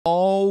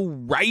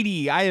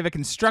Alrighty, I have a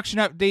construction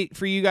update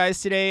for you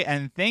guys today,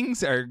 and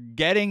things are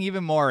getting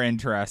even more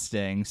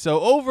interesting.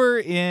 So over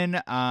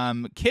in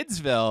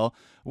Kidsville,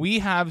 we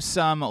have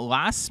some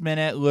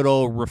last-minute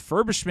little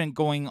refurbishment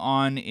going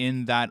on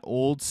in that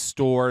old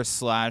store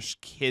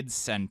 / kids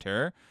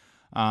center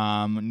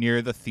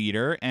near the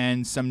theater,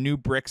 and some new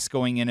bricks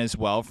going in as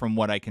well from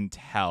what I can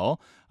tell.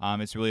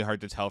 It's really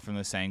hard to tell from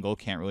this angle.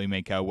 Can't really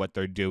make out what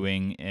they're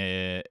doing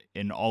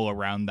in all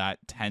around that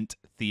tent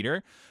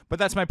theater, but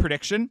that's my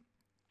prediction.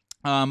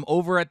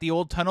 Over at the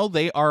old tunnel,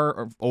 they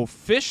are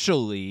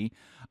officially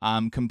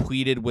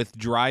completed with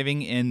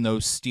driving in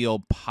those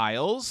steel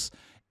piles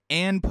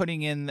and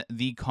putting in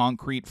the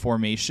concrete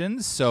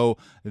formations. So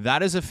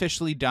that is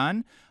officially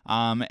done.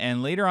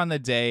 And later on the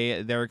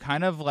day, they're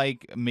kind of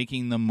like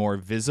making them more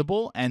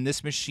visible. And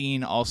this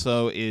machine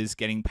also is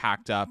getting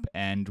packed up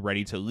and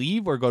ready to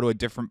leave or go to a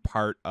different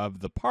part of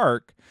the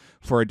park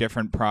for a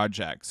different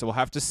project. So we'll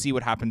have to see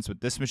what happens with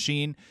this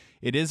machine.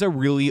 It is a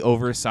really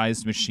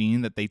oversized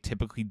machine that they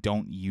typically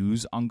don't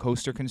use on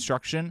coaster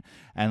construction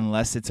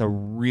unless it's a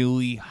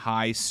really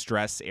high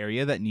stress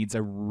area that needs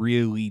a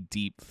really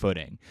deep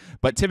footing.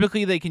 But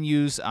typically they can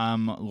use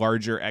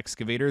larger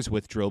excavators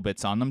with drill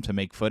bits on them to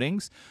make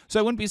footings. So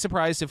I wouldn't be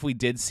surprised if we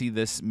did see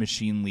this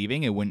machine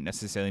leaving. It wouldn't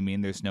necessarily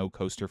mean there's no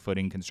coaster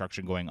footing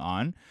construction going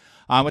on.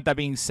 With that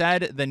being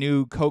said, the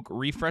new Coke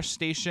refresh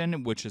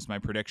station, which is my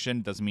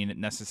prediction, doesn't mean it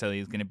necessarily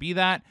is going to be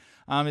that,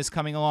 is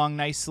coming along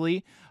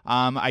nicely.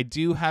 I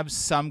do have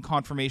some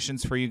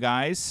confirmations for you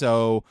guys.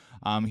 So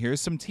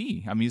here's some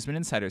tea, Amusement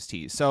Insider's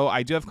tea. So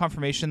I do have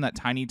confirmation that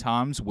Tiny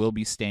Tom's will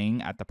be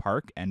staying at the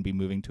park and be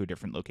moving to a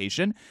different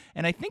location.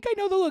 And I think I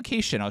know the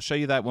location. I'll show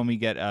you that when we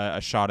get a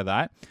shot of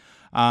that.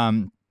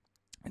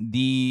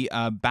 The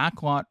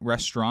Backlot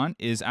restaurant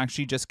is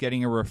actually just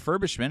getting a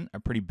refurbishment,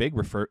 a pretty big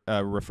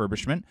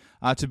refurbishment,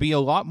 to be a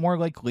lot more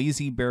like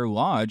Lazy Bear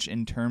Lodge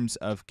in terms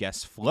of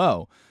guest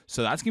flow.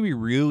 So that's going to be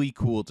really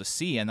cool to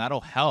see, and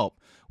that'll help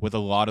with a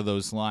lot of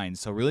those lines.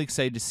 So really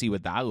excited to see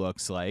what that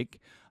looks like.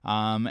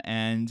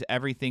 And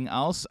everything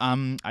else,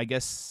 I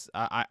guess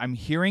I'm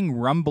hearing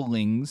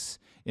rumblings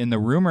in the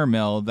rumor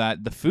mill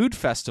that the food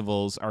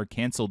festivals are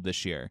canceled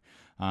this year.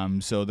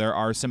 So there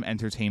are some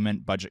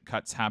entertainment budget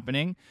cuts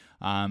happening.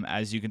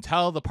 As you can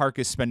tell, the park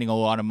is spending a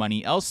lot of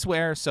money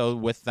elsewhere. So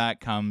with that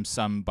comes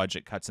some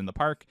budget cuts in the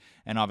park.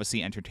 And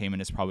obviously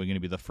entertainment is probably going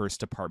to be the first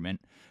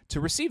department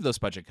to receive those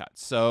budget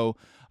cuts. So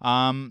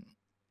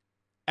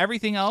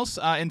everything else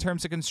in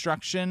terms of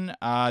construction,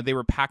 they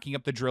were packing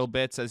up the drill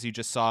bits, as you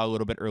just saw a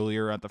little bit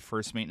earlier at the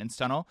first maintenance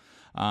tunnel.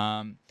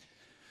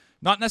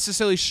 Not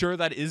necessarily sure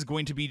that is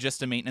going to be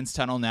just a maintenance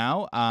tunnel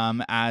now,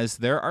 as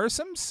there are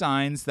some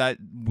signs that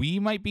we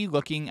might be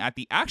looking at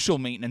the actual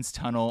maintenance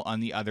tunnel on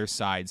the other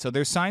side. So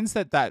there's signs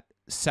that that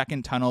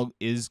second tunnel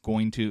is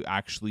going to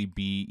actually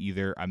be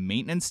either a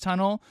maintenance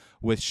tunnel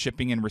with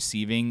shipping and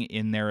receiving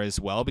in there as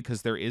well,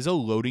 because there is a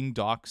loading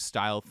dock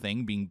style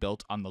thing being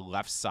built on the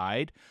left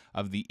side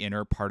of the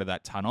inner part of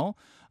that tunnel.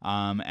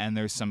 And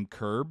there's some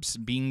curbs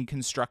being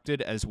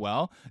constructed as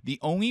well. The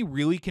only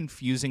really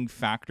confusing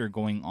factor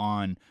going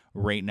on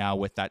right now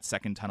with that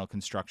second tunnel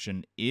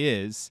construction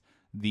is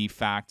the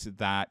fact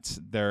that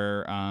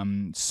there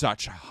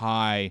such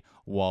high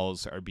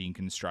walls are being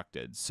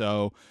constructed.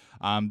 So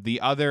the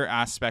other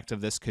aspect of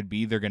this could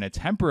be they're going to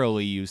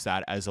temporarily use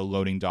that as a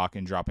loading dock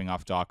and dropping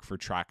off dock for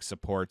track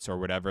supports or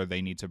whatever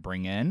they need to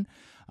bring in.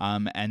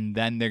 And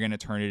then they're going to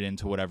turn it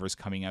into whatever's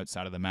coming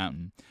outside of the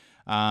mountain.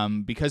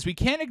 Because we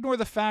can't ignore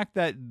the fact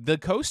that the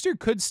coaster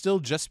could still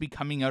just be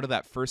coming out of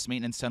that first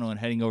maintenance tunnel and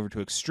heading over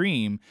to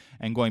Extreme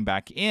and going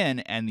back in,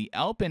 and the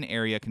Alpine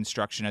area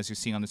construction, as you're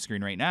seeing on the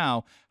screen right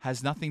now,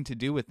 has nothing to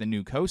do with the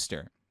new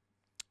coaster.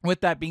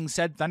 With that being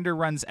said, Thunder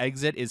Run's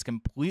exit is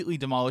completely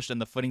demolished and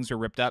the footings were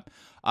ripped up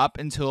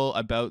until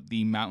about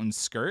the mountain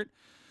skirt.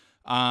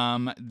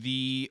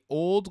 The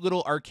old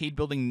little arcade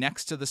building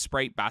next to the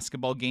Sprite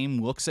basketball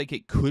game looks like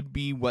it could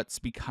be what's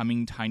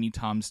becoming Tiny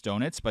Tom's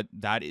Donuts, but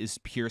that is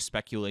pure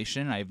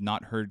speculation. I have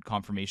not heard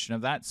confirmation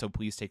of that, so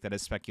please take that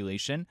as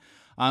speculation.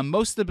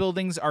 Most of the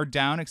buildings are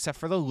down except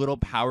for the little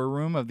power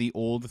room of the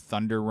old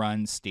Thunder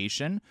Run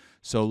station,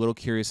 so a little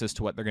curious as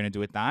to what they're going to do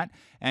with that.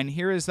 And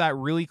here is that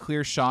really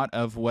clear shot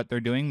of what they're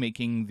doing,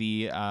 making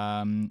the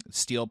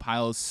steel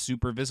piles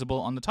super visible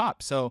on the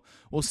top. So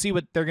we'll see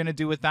what they're going to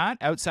do with that.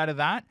 Outside of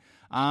that,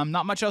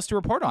 not much else to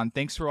report on.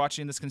 Thanks for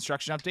watching this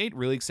construction update.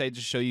 Really excited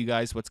to show you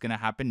guys what's going to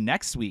happen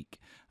next week.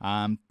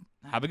 Have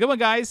a good one,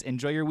 guys.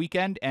 Enjoy your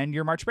weekend and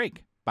your March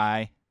break.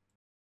 Bye.